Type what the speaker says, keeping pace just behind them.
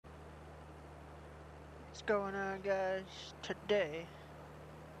What's going on, guys? Today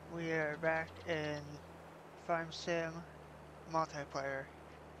we are back in Farm Sim multiplayer.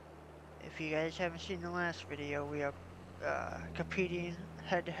 If you guys haven't seen the last video, we are competing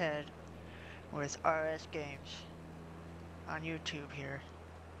head to head with RS Games on YouTube here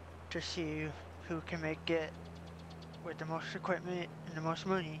to see who can make it with the most equipment and the most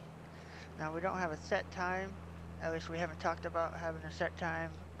money. Now, we don't have a set time, at least we haven't talked about having a set time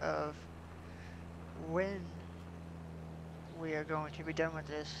of when we are going to be done with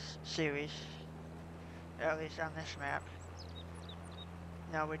this series, at least on this map.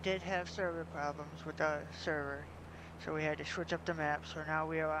 Now we did have server problems with the server, so we had to switch up the map. So now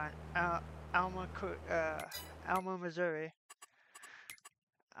we are on Alma, Alma, Missouri.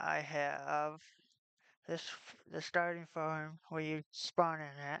 I have this the starting farm where you spawn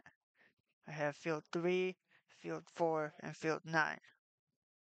in at. I have field 3, field 4, and field 9.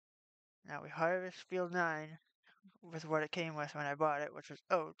 Now we harvest field 9 with what it came with when I bought it, which was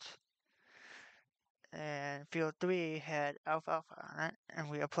oats. And field 3 had alfalfa on it,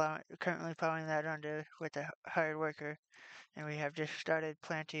 and we are currently plowing that under with a hired worker. And we have just started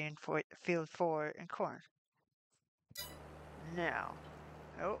planting for field 4 in corn. Now,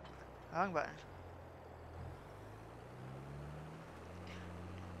 oh, wrong button.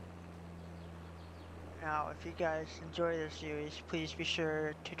 Now, if you guys enjoy this series, please be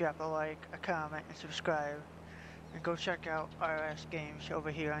sure to drop a like, a comment, and subscribe. And go check out RS Games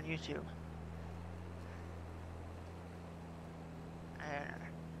over here on YouTube. And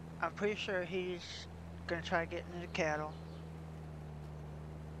I'm pretty sure he's gonna try getting into cattle.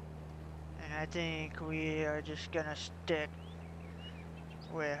 And I think we are just gonna stick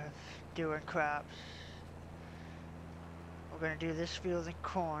with doing crops. We're gonna do this field in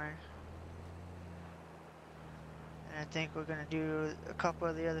corn. And I think we're gonna do a couple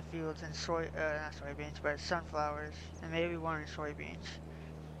of the other fields in not soybeans, but sunflowers, and maybe one in soybeans.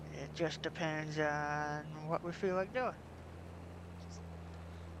 It just depends on what we feel like doing.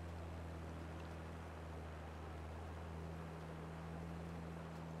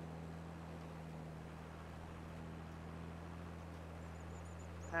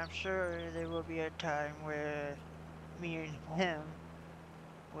 I'm sure there will be a time where me and him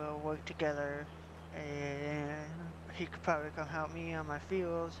will work together, and he could probably come help me on my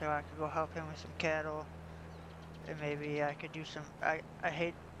fields, or I could go help him with some cattle, and maybe I could do some. I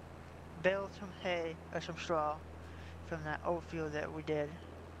hate bale some hay or some straw from that oat field that we did.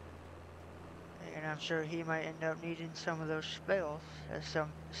 And I'm sure he might end up needing some of those bales at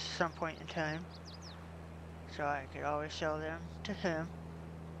some point in time. So I could always sell them to him.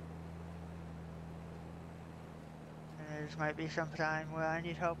 And there might be some time where I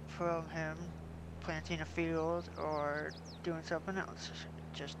need help from him planting a field or doing something else.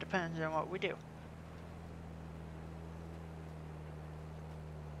 It just depends on what we do.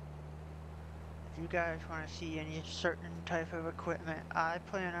 If you guys want to see any certain type of equipment, I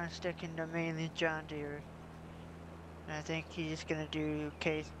plan on sticking to mainly John Deere. And I think he's gonna do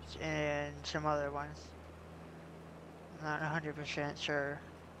Case and some other ones. I'm not 100% sure.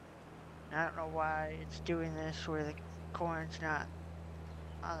 And I don't know why it's doing this where the corn's not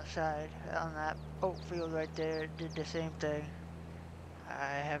on the side. On that oat field right there, it did the same thing.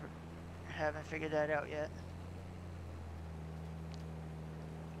 I haven't figured that out yet.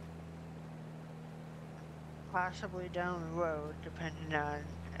 Possibly down the road, depending on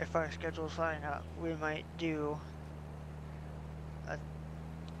if our schedules line up, we might do a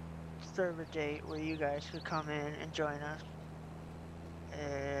server date where you guys could come in and join us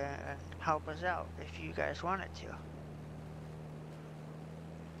and help us out if you guys wanted to.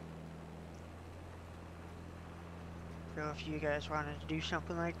 So if you guys wanted to do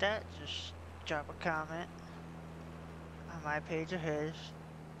something like that, just drop a comment on my page or his,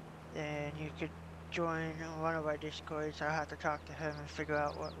 and you could join one of our discords. I'll have to talk to him and figure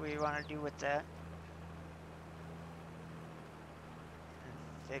out what we want to do with that.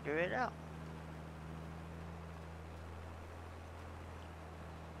 And figure it out.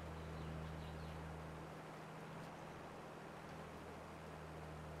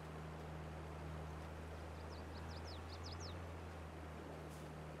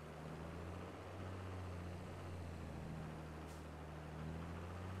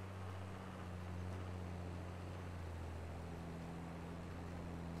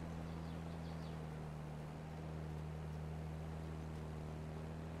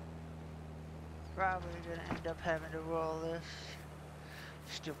 Probably gonna end up having to roll this.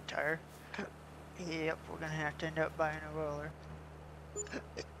 Stupid tire. Yep, we're gonna have to end up buying a roller.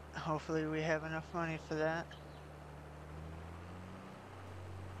 Hopefully we have enough money for that.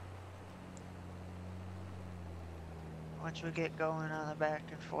 once we get going on the back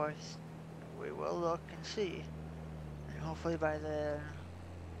and forth, we will look and see. And hopefully by then,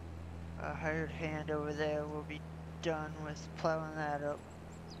 a hired hand over there will be done with plowing that up.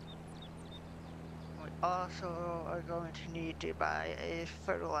 We also are going to need to buy a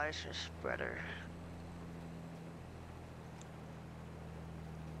fertilizer spreader.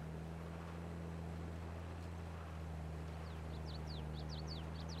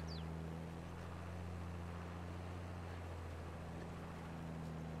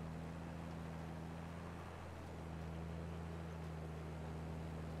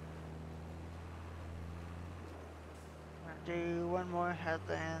 I'm gonna do one more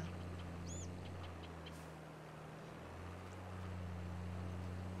headland.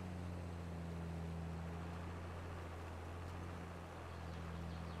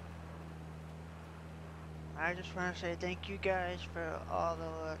 I just want to say thank you guys for all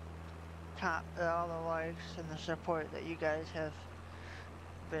the likes and the support that you guys have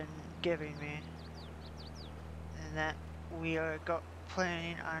been giving me, and that we are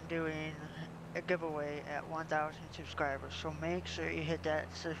planning on doing a giveaway at 1,000 subscribers. So make sure you hit that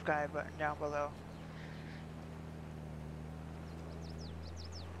subscribe button down below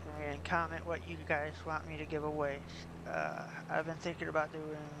and comment what you guys want me to give away. I've been thinking about doing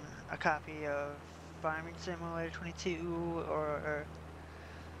a copy of Farming Simulator 22 or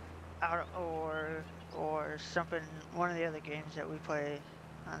something, one of the other games that we play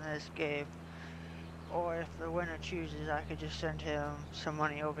on this game. Or if the winner chooses, I could just send him some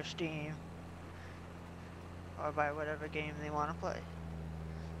money over Steam or buy whatever game they want to play.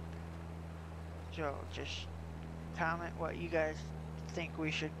 So just comment what you guys think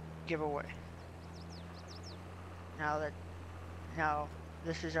we should give away. Now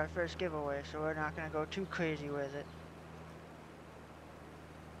this is our first giveaway, so we're not going to go too crazy with it.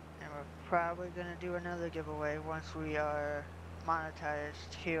 And we're probably going to do another giveaway once we are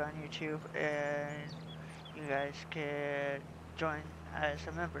monetized here on YouTube and you guys can join as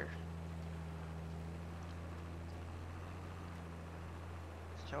a member.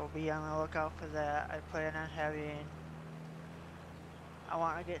 So be on the lookout for that. I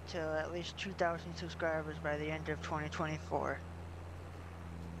want to get to at least 2,000 subscribers by the end of 2024.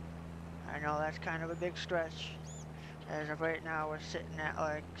 I know that's kind of a big stretch. As of right now, we're sitting at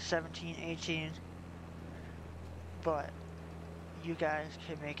like 17, 18. But you guys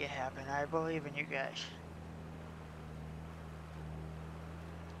can make it happen. I believe in you guys.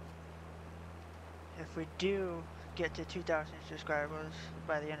 If we do get to 2,000 subscribers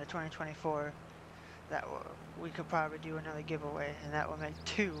by the end of 2024, we could probably do another giveaway, and that will make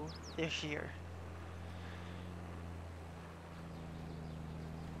 2 this year.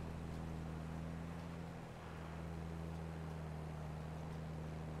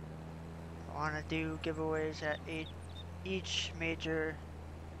 I want to do giveaways at each major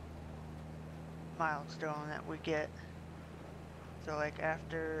milestone that we get. So like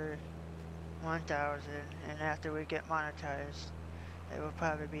after 1,000 and after we get monetized, it will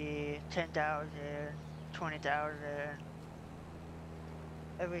probably be 10,000, 20,000.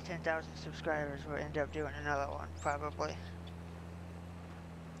 Every 10,000 subscribers we'll end up doing another one, probably.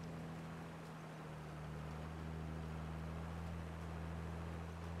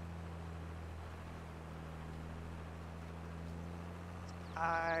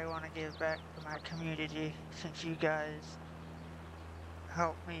 I want to give back to my community since you guys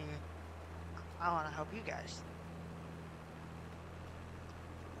help me. I want to help you guys.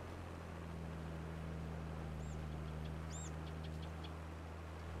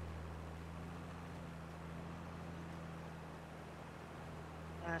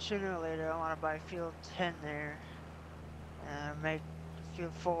 And sooner or later I want to buy field 10 there and make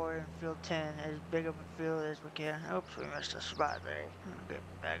field 4 and field 10 as big of a field as we can. Oops, we missed a spot there. Get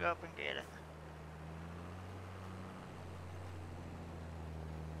back up and get it.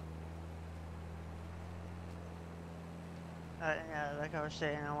 Yeah, like I was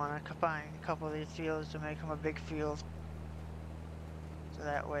saying, I want to combine a couple of these fields to make them a big field. So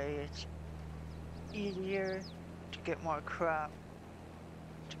that way it's easier to get more crop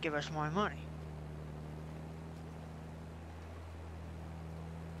to give us more money.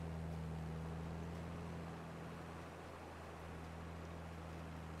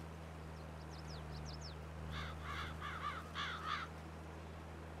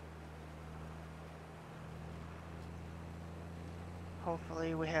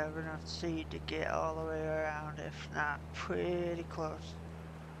 Hopefully we have enough seed to get all the way around, if not pretty close.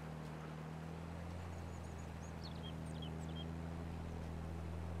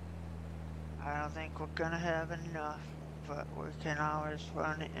 I don't think we're gonna have enough, but we can always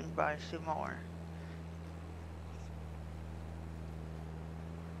run it and buy some more.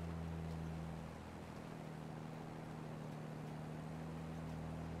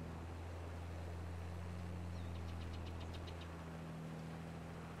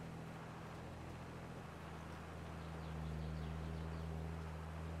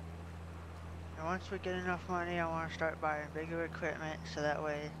 And once we get enough money, I want to start buying bigger equipment so that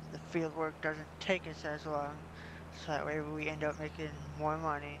way the field work doesn't take us as long. So that way we end up making more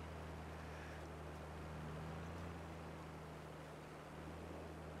money.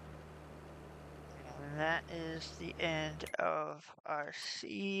 And that is the end of our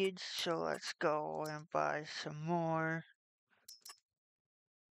seeds. So let's go and buy some more.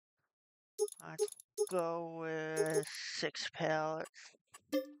 Let's go with 6 pallets.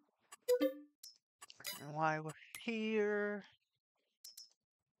 And while we're here,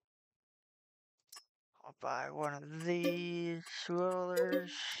 I'll buy one of these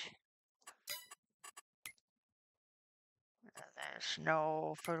rollers. And there's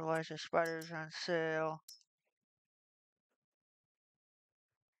no fertilizer spiders on sale.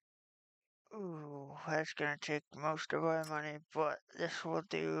 Ooh, that's gonna take most of our money, but this will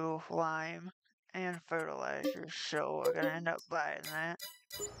do lime and fertilizer, so we're gonna end up buying that.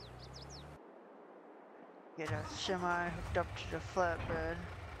 Get a semi hooked up to the flatbed.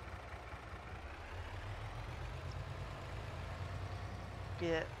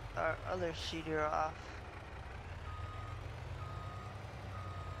 Get our other seeder off.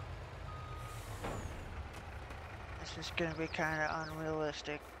 This is gonna be kinda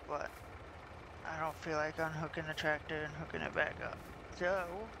unrealistic, but I don't feel like unhooking the tractor and hooking it back up. So,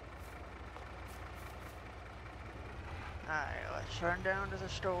 alright, let's run down to the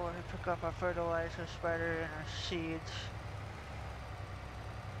store and pick up our fertilizer spider and our seeds.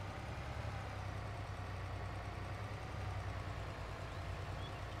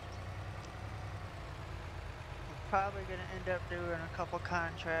 We're probably gonna end up doing a couple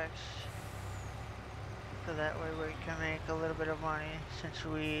contracts, so that way we can make a little bit of money since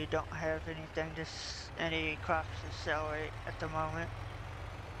we don't have anything to any crops to sell right at the moment.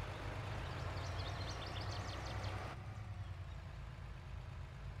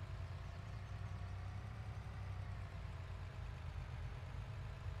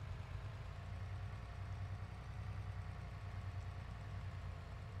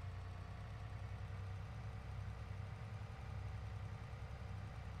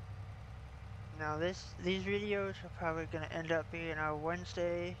 Now these videos are probably gonna end up being our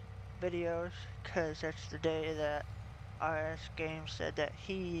Wednesday videos, cause that's the day that RS Games said that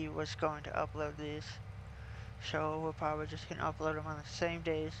he was going to upload these. So we're probably just gonna upload them on the same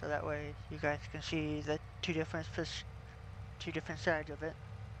day, so that way you guys can see the two different sides of it.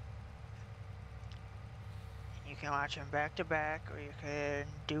 You can watch them back to back, or you can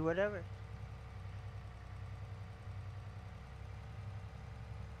do whatever.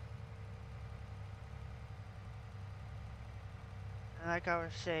 And like I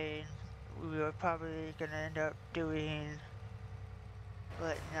was saying, we were probably gonna end up letting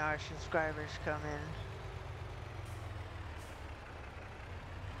our subscribers come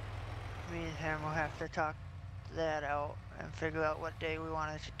in. Me and him will have to talk that out and figure out what day we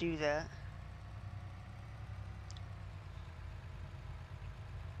wanted to do that.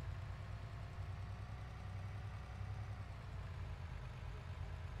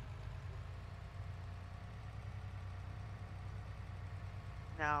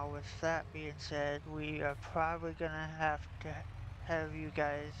 Now, with that being said, we are probably gonna have to have you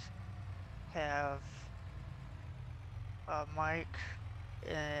guys have a mic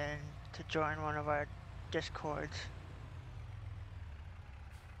and to join one of our discords.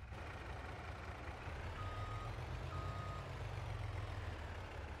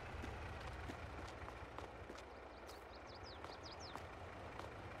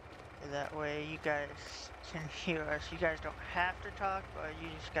 That way you guys can hear us. You guys don't have to talk, but you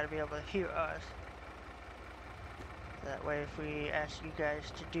just gotta be able to hear us. That way if we ask you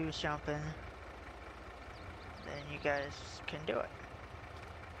guys to do something, then you guys can do it.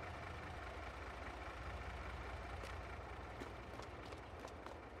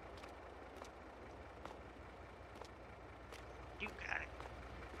 You got it.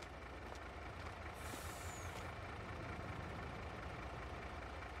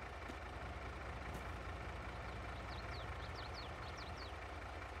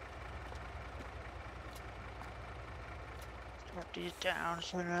 Drop these down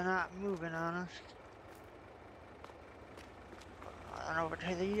so they're not moving on us. And over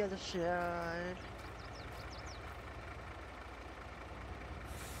to the other side.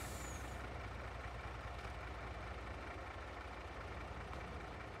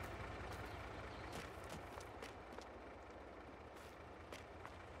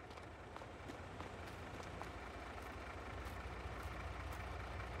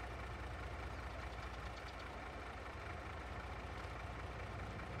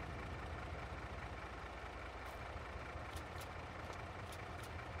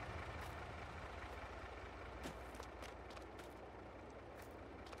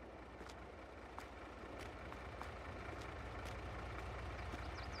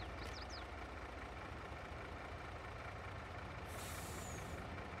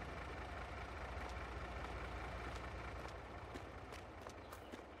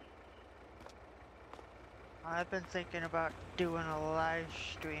 I've been thinking about doing a live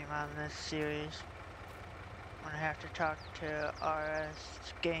stream on this series. I'm gonna have to talk to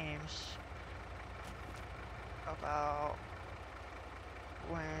RS Games about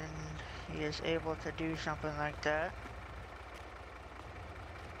when he is able to do something like that.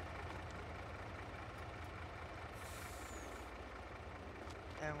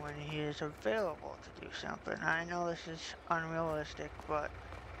 And when he is available to do something. I know this is unrealistic, but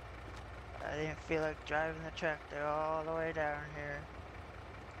I didn't feel like driving the tractor all the way down here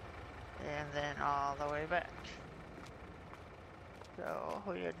and then all the way back. So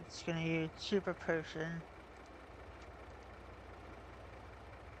we're just gonna use Super Person.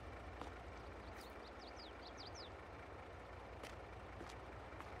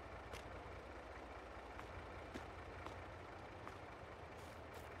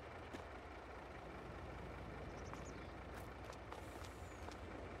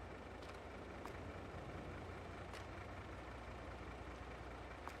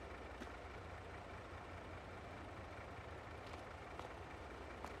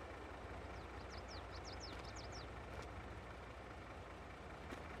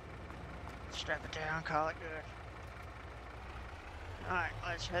 Strap it down, call it good. Alright,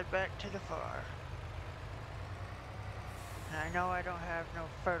 let's head back to the farm. I know I don't have no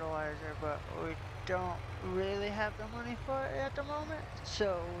fertilizer, but we don't really have the money for it at the moment,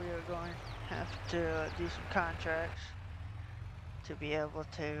 so we are going to have to do some contracts to be able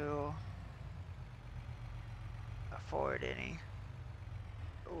to afford any.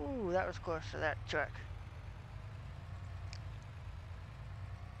 Ooh, that was close to that truck.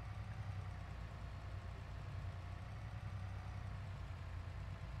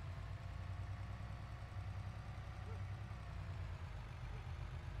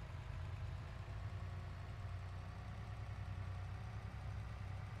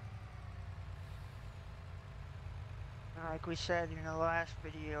 Like we said in the last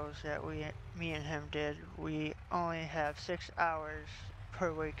videos that me and him did, we only have 6 hours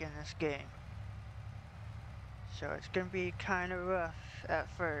per week in this game. So it's gonna be kind of rough at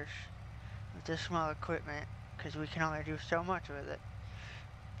first with this small equipment, because we can only do so much with it.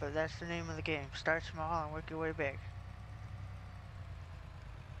 But that's the name of the game. Start small and work your way big.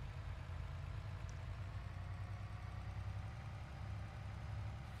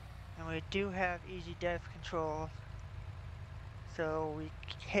 And we do have easy depth control, so we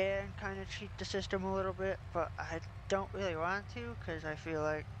can kind of cheat the system a little bit, but I don't really want to because I feel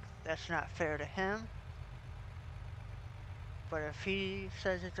like that's not fair to him. But if he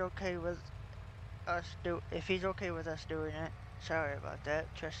says it's okay with if he's okay with us doing it, sorry about that,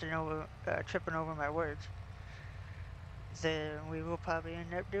 tripping over my words, then we will probably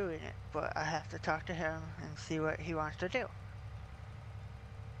end up doing it. But I have to talk to him and see what he wants to do.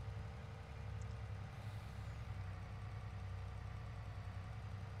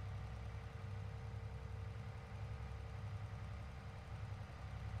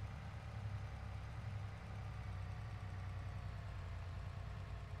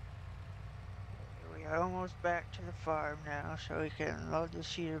 We are almost back to the farm now, so we can load the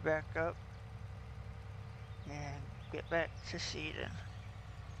seeder back up and get back to seeding.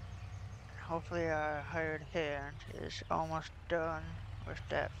 Hopefully our hired hand is almost done with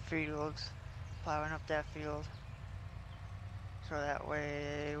that field, plowing up that field, so that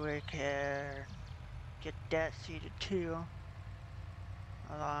way we can get that seeded too,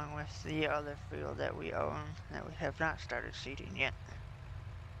 along with the other field that we own that we have not started seeding yet.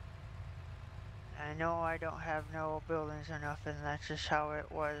 I know I don't have no buildings enough, and that's just how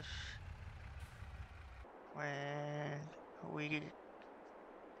it was when we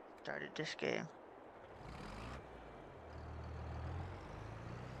started this game.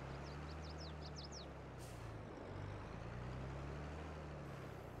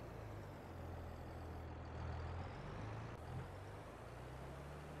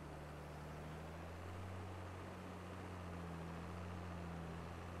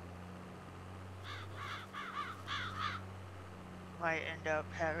 Might end up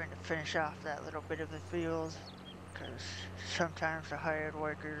having to finish off that little bit of the field, because sometimes the hired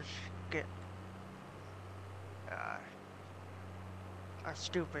workers get uh, are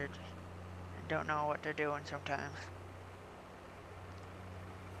stupid and don't know what they're doing sometimes.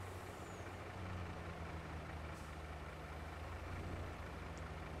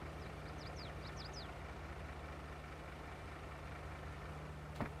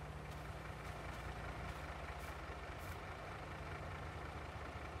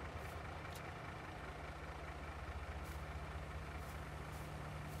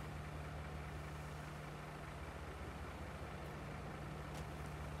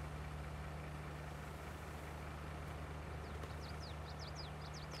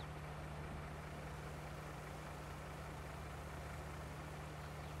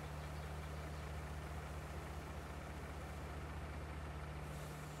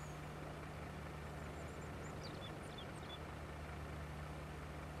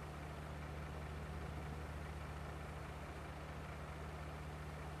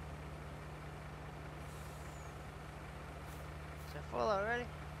 full already?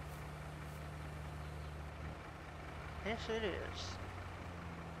 Yes, it is.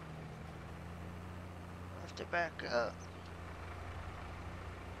 Lift it back up.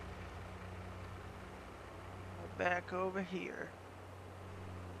 We're back over here.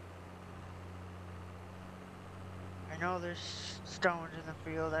 I know there's stones in the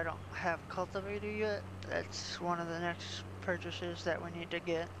field. I don't have cultivator yet. That's one of the next purchases that we need to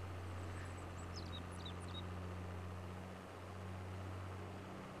get.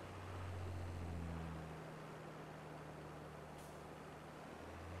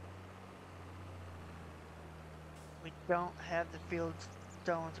 We don't have the field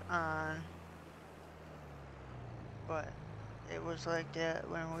stones on, but it was like that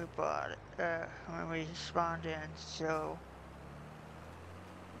when we bought it, when we spawned in, so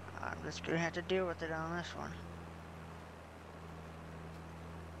I'm just gonna have to deal with it on this one.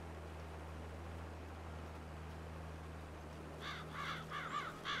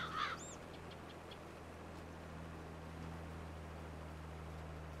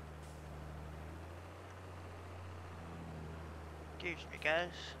 Excuse me guys,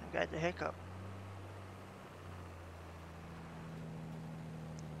 I got the hiccup.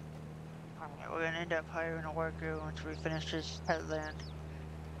 Alright, we're gonna end up hiring a worker once we finish this headland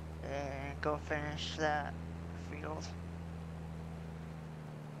and go finish that field.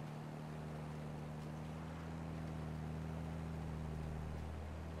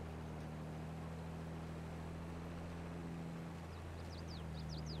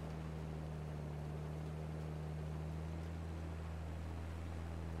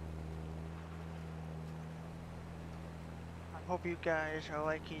 I hope you guys are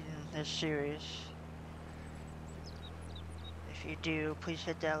liking this series. If you do, please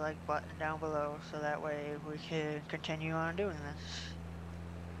hit that like button down below so that way we can continue on doing this.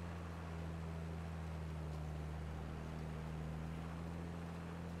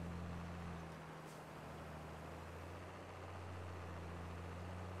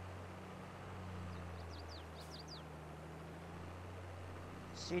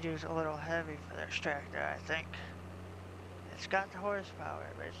 Cedar's a little heavy for this tractor, I think. It's got the horsepower,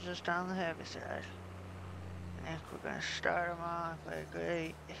 but it's just on the heavy side. I think we're gonna start him off like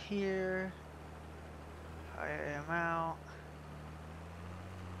right here. Hire him out.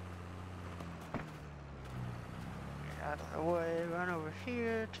 Get out of the way, run over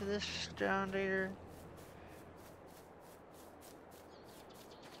here to this John Deere.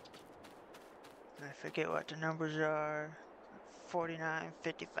 I forget what the numbers are.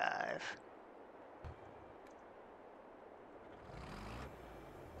 4955.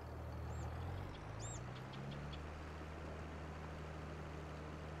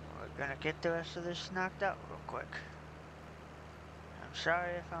 We're gonna get the rest of this knocked out real quick. I'm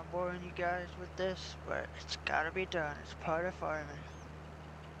sorry if I'm boring you guys with this, but it's gotta be done. It's part of farming.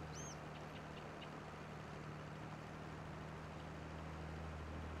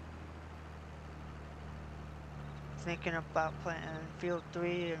 Thinking about planting field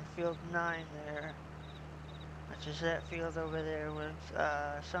 3 and field 9 there, which is that field over there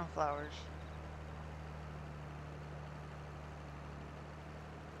with sunflowers.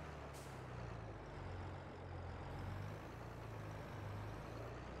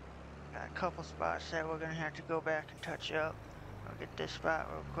 Got a couple spots that we're gonna have to go back and touch up. I'll get this spot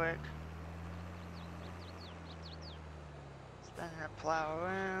real quick. Spinning the plow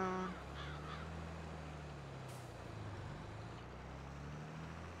around.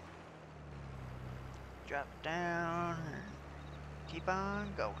 Drop it down and keep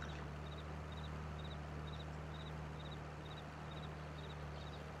on going.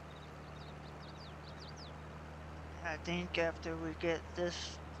 I think after we get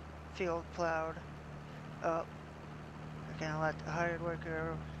this field plowed up, we're gonna let the hired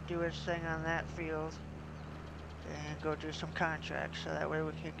worker do his thing on that field and go do some contracts so that way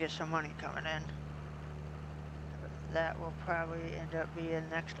we can get some money coming in. That will probably end up being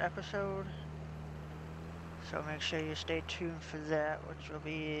next episode. So make sure you stay tuned for that, which will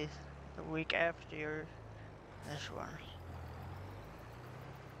be the week after this one.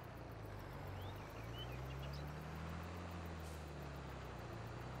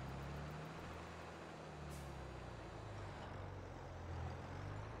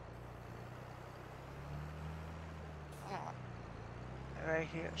 Right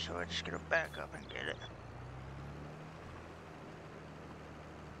here, so we're just gonna back up and get it.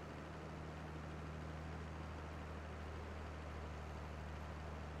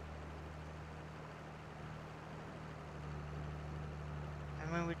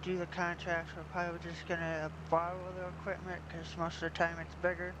 And when we do the contracts, we're probably just gonna borrow the equipment because most of the time it's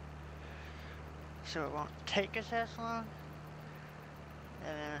bigger, so it won't take us as long.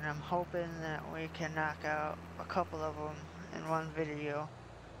 and I'm hoping that we can knock out a couple of them in one video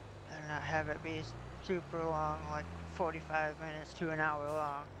and not have it be super long, like 45 minutes to an hour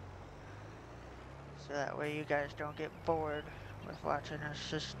long, so that way you guys don't get bored with watching us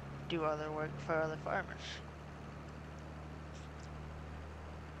just do other work for other farmers.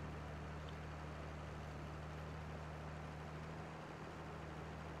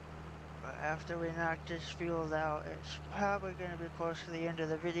 But after we knock this field out, it's probably going to be close to the end of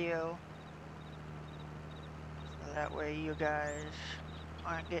the video, so that way you guys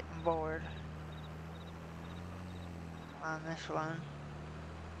aren't getting bored on this one.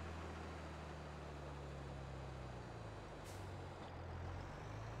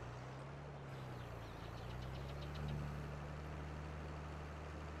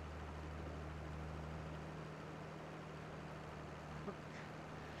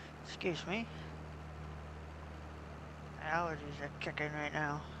 Excuse me. My allergies are kicking right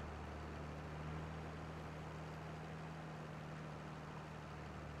now.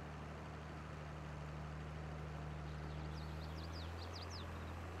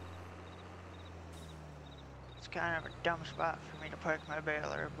 It's kind of a dumb spot for me to park my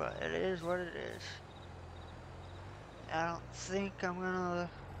baler, but it is what it is. I don't think I'm gonna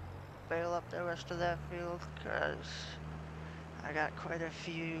bale up the rest of that field, because I got quite a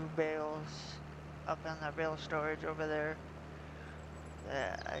few bales up in the bale storage over there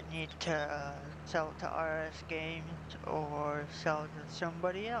that I need to sell to RS Games or sell to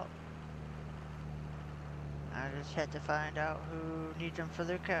somebody else. I just had to find out who needs them for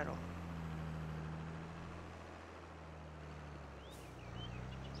their cattle.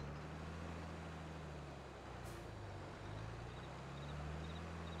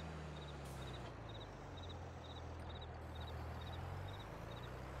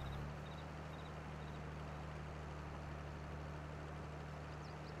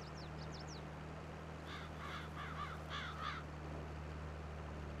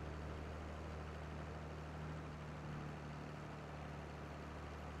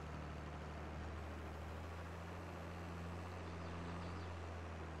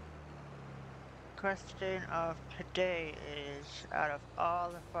 Question of today is, out of all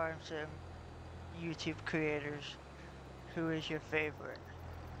the farm sim YouTube creators, who is your favorite?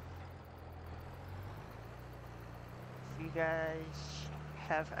 If you guys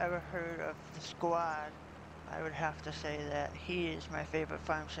have ever heard of the Squad, I would have to say that he is my favorite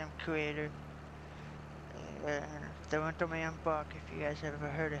farm sim creator. And the Winterman Buck, if you guys have ever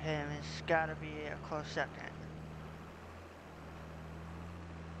heard of him, has gotta be a close second.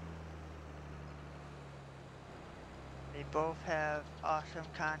 They both have awesome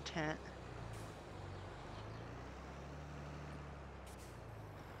content.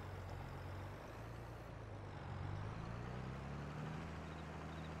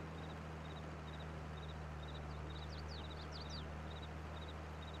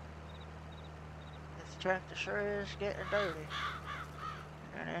 This tractor sure is getting dirty.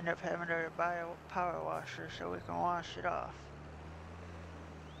 We're gonna end up having to buy a power washer so we can wash it off.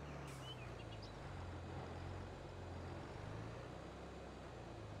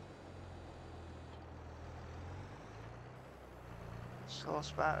 This little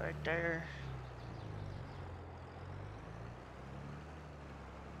spot right there.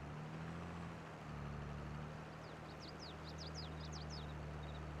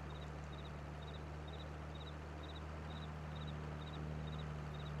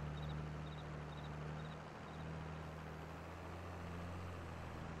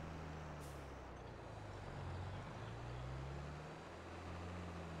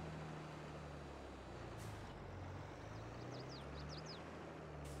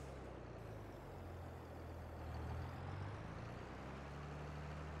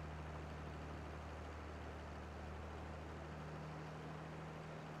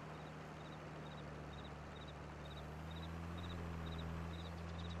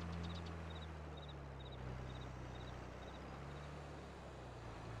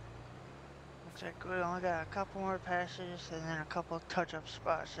 Looks like we only got a couple more passes and then a couple touch-up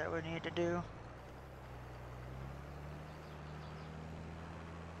spots that we need to do.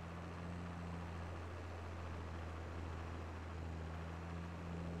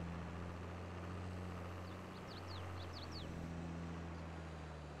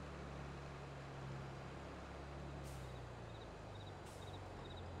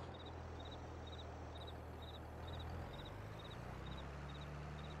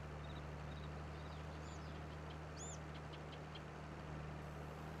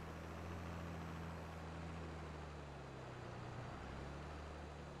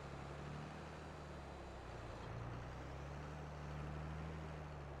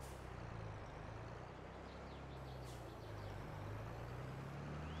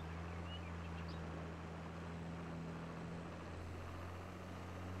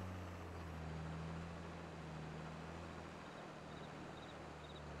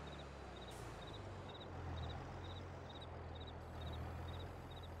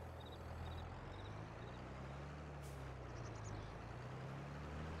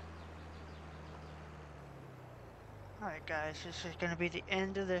 Alright guys, this is going to be the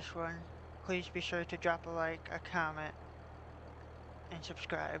end of this one. Please be sure to drop a like, a comment, and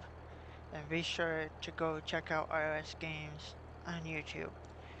subscribe. And be sure to go check out RS Games on YouTube.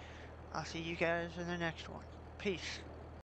 I'll see you guys in the next one. Peace.